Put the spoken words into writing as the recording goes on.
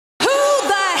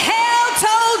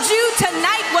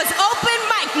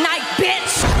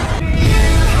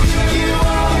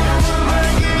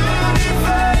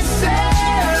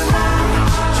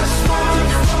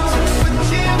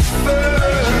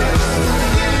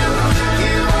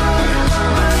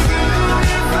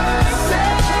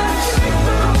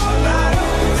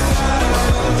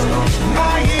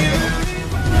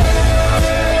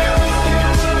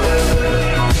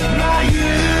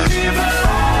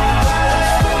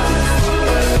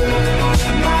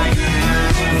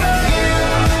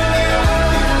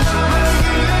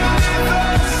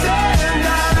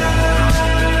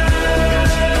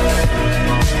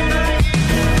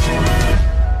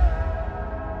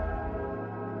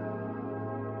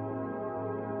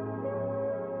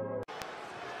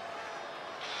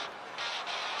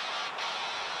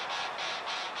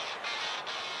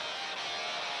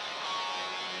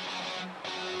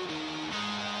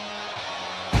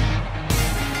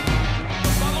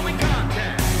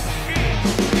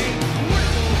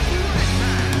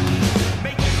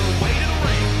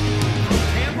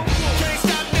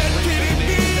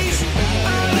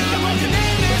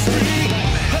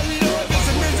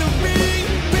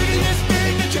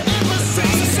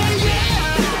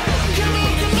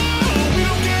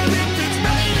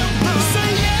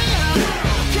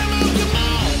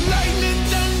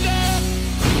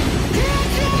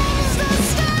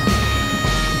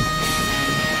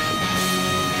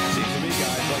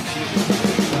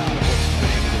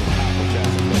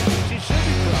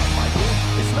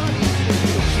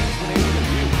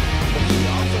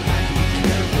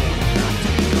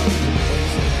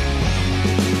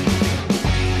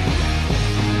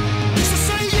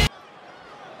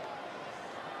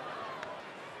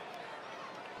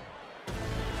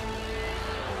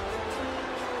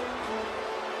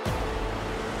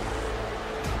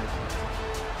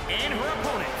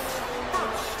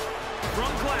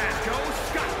from Glasgow,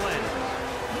 Scotland,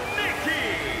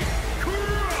 Nikki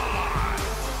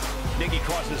Cross. Nikki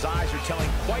Cross's eyes are telling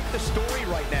quite the story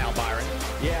right now, Byron.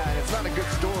 Yeah, and it's not a good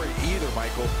story either,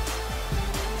 Michael.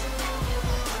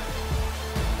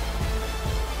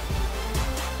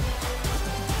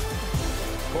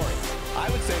 Corey, I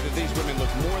would say that these women look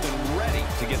more than ready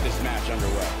to get this match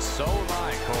underway. So am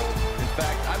I, Cole. In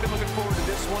fact, I've been looking forward to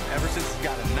this one ever since it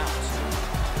got announced.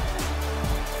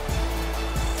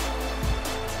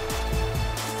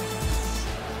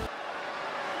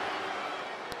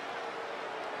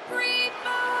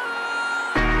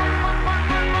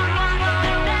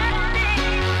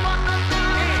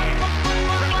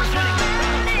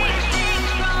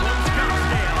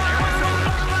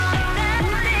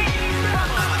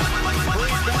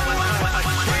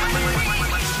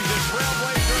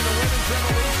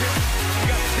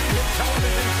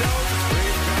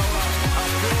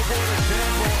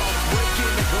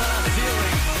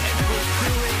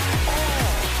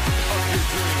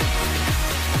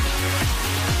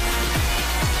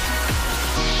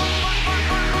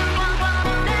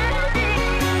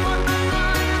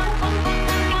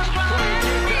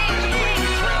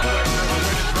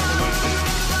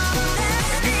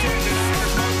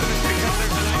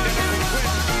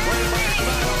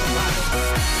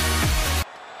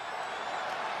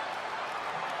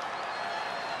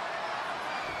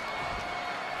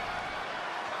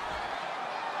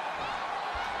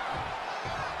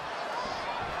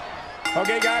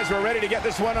 Okay, guys, we're ready to get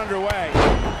this one underway.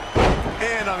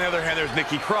 And on the other hand, there's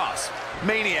Nikki Cross,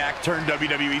 maniac turned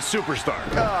WWE superstar.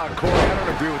 Corey, I don't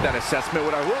agree with that assessment.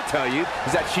 What I will tell you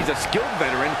is that she's a skilled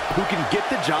veteran who can get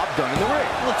the job done in the ring.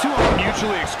 Well, two are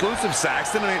mutually exclusive,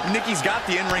 Saxton. I mean, Nikki's got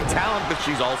the in-ring talent, but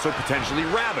she's also potentially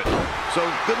rabid. So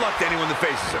good luck to anyone that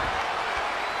faces her.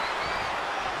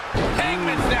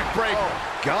 Hangman's neck breaker. Oh,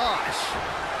 gosh.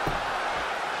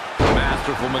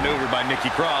 Masterful maneuver by Nikki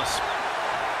Cross.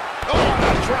 Oh, and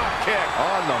a drop kick.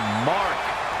 On the mark.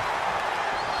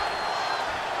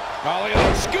 Oh, look at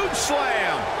that scoop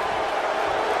slam.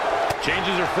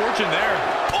 Changes her fortune there.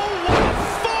 Oh, what a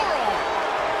forearm.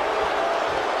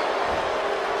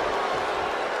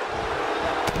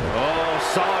 Oh,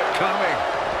 saw it coming.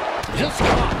 Just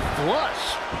caught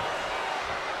flush.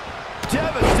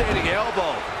 Devastating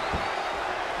elbow.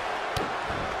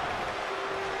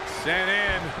 Sent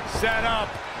in, set up.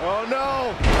 Oh,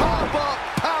 no. Pop-up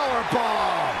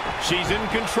powerbomb. She's in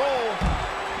control.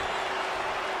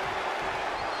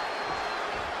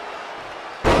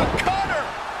 A cutter.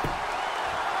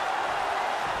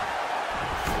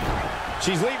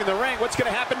 She's leaving the ring. What's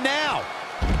going to happen now?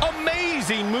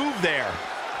 Amazing move there.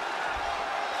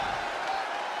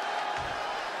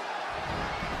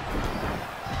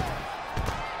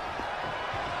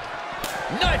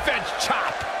 Knife edge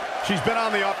chop. She's been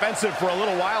on the offensive for a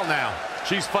little while now.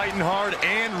 She's fighting hard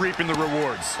and reaping the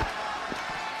rewards.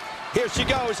 Here she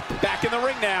goes, back in the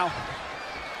ring now.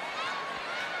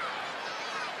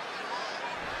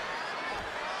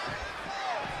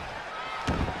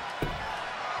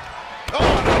 Oh,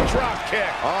 and a drop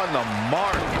kick. On the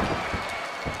mark.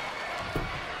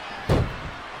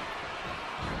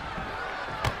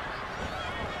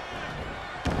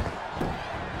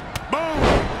 Boom!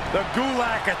 The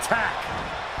Gulak attack.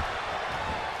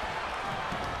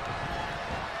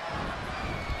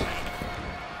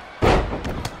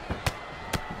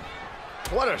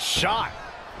 What a shot.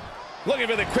 Looking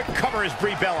for the quick cover is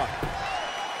Brie Bella.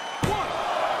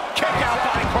 Kick out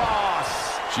by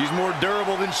Cross. She's more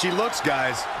durable than she looks,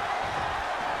 guys.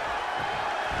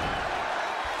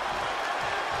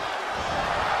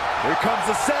 Here comes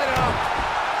the setup.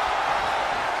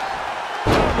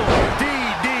 Double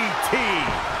DDT.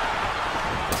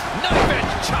 Knife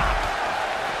edge chop.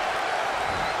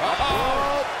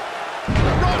 Uh-oh.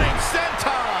 Running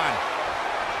senton.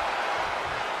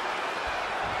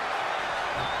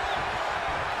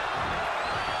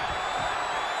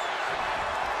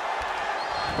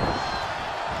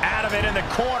 Out of it in the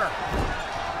corner.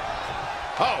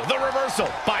 Oh, the reversal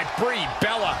by Brie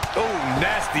Bella. Oh,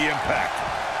 nasty impact.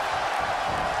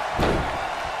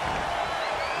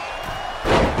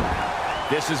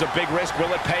 This is a big risk.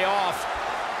 Will it pay off?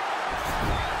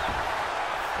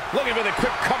 Looking for the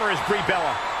quick cover is Brie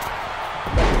Bella.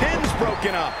 The pin's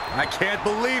broken up. I can't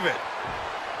believe it.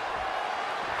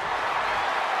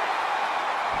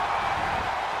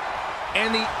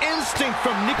 And the instinct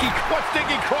from Nikki. What's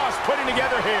Nikki Cross putting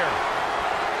together here?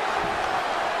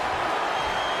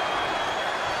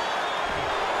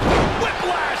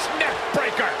 Whiplash neck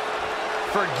breaker.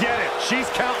 Forget it. She's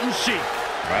counting sheep.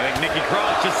 I think Nikki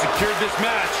Cross just secured this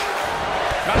match.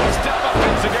 Got to step up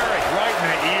Enziguri. Right in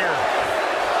the ear.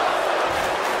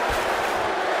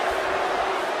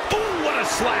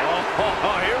 slap.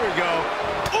 Oh, here we go.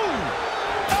 Ooh!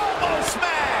 Elbow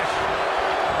smash!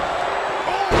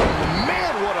 Oh,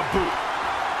 man, what a boot.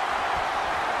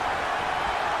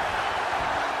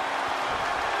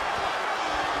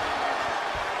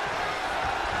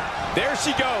 There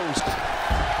she goes.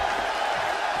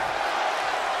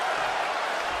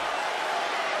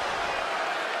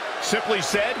 Simply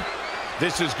said,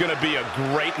 this is going to be a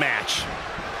great match.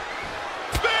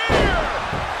 Spear!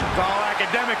 It's all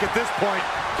academic at this point.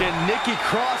 Can Nikki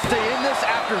Cross stay in this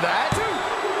after that?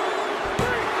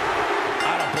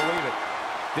 I don't believe it.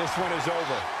 This one is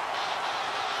over.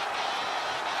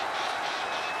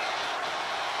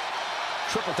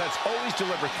 Triple Threats always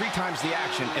deliver 3 times the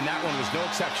action, and that one was no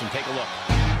exception. Take a look.